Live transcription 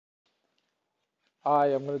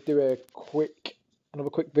I'm going to do another quick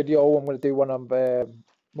video. I'm going to do one on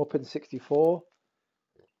Mupen64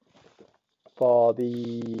 for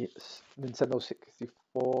the Nintendo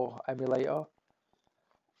 64 emulator.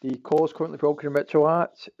 The core is currently broken in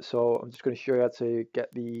RetroArch, so I'm just going to show you how to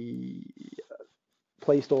get the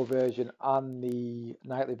Play Store version and the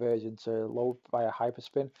nightly version to load via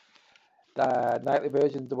Hyperspin. The nightly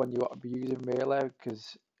version is the one you ought to be using really,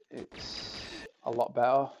 because it's a lot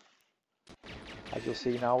better. As you'll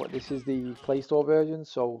see now, this is the Play Store version,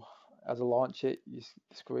 so as I launch it, you see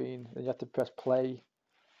the screen, then you have to press play,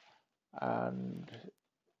 and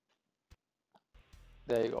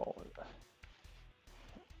there you go.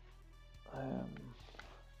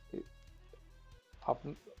 I've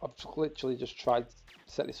literally just tried to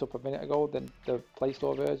set this up a minute ago, then the Play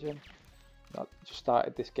Store version. I just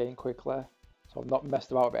started this game quickly, so I've not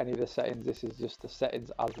messed about with any of the settings. This is just the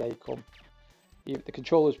settings as they come. The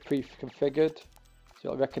controller is pre-configured, so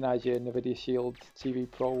it'll recognise your NVIDIA Shield TV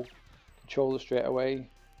Pro controller straight away.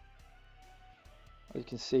 As you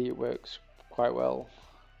can see, it works quite well.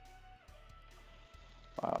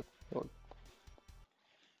 Wow.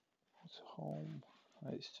 It's home.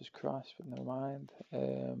 It's just crashed, but never mind.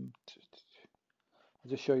 I'll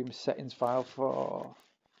just show you my settings file for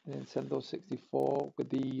Nintendo 64 with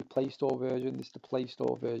the Play Store version. This is the Play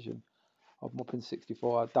Store version of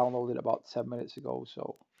Mupen64. I downloaded it about 10 minutes ago,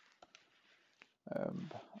 so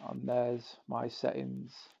and there's my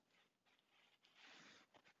settings.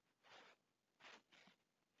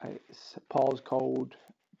 It's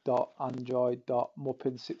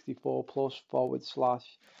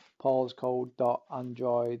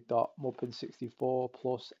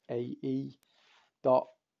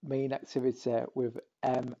 .main activity with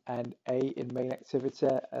M and A in main activity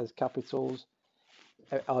as capitals,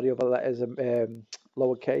 all the other letters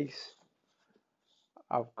lowercase.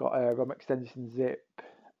 I've got a ROM extension zip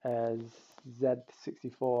as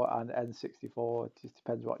Z64 and N64. It just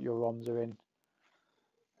depends what your ROMs are in.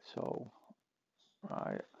 So,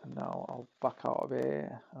 right, and now I'll back out of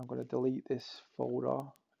here. I'm going to delete this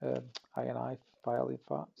folder, INI file in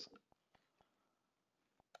fact.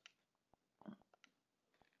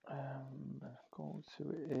 Go to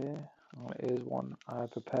it here. Oh, here's one I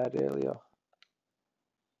prepared earlier.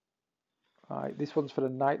 Right, this one's for the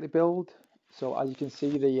nightly build. So as you can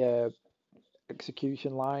see, the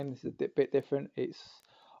execution line is a bit different. It's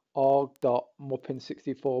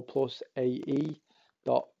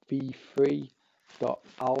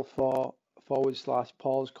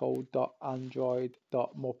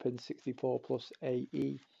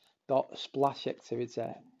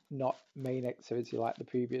activity, not main activity like the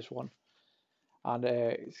previous one. And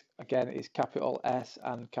again, it's capital S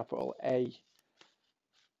and capital A.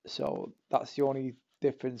 So that's the only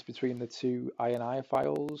difference between the two INI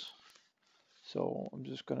files. So I'm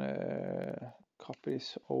just gonna copy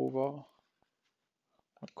this over.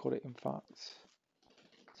 I'll cut it in fact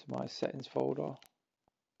to my settings folder.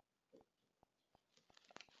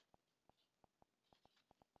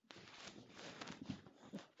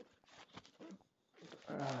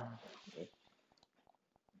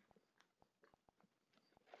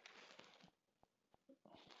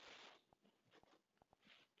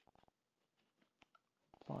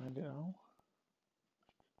 Find it now.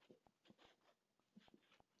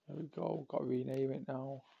 There we go. Got to rename it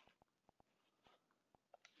now.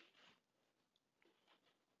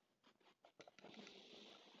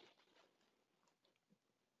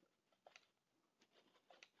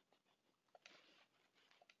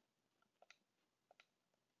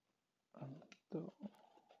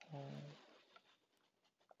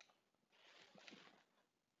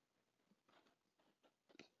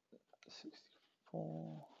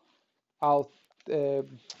 I'll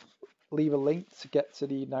leave a link to get to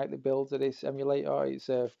the nightly builds of this emulator. It's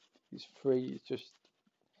free. It's just,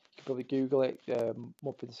 you can probably Google it,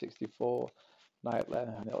 Mupen64 nightly,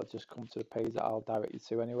 and it'll just come to the page that I'll direct you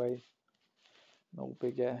to anyway. No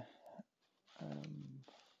bigger.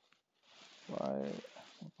 Right,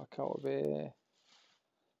 back out of here,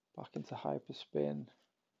 back into Hyperspin,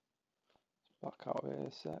 back out of here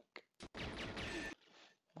a sec.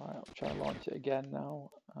 Right, I'll try and launch it again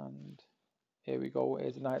now, and here we go.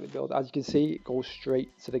 Here's the nightly build. As you can see, it goes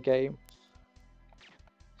straight to the game.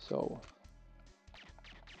 So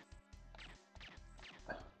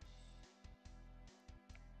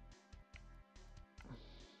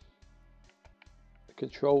the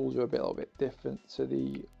controls are a little bit different to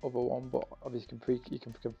the other one, but obviously you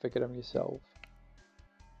can configure them yourself.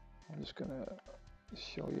 I'm just gonna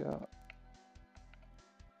show you.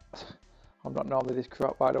 I'm not normally this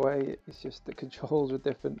crap, by the way. It's just the controls are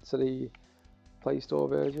different to the Play Store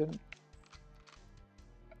version.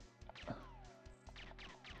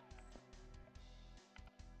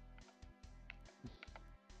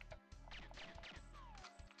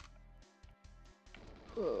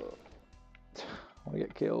 want to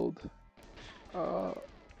get killed.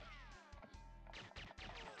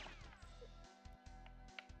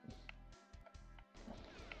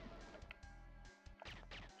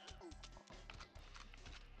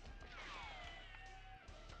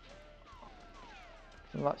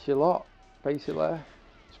 And that's your lot, basically.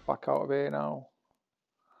 Just back out of here now.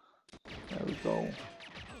 There we go.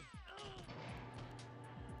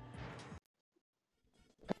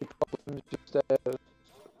 Any problems, just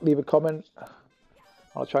leave a comment.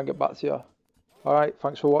 I'll try and get back to you. Alright,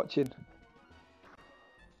 thanks for watching.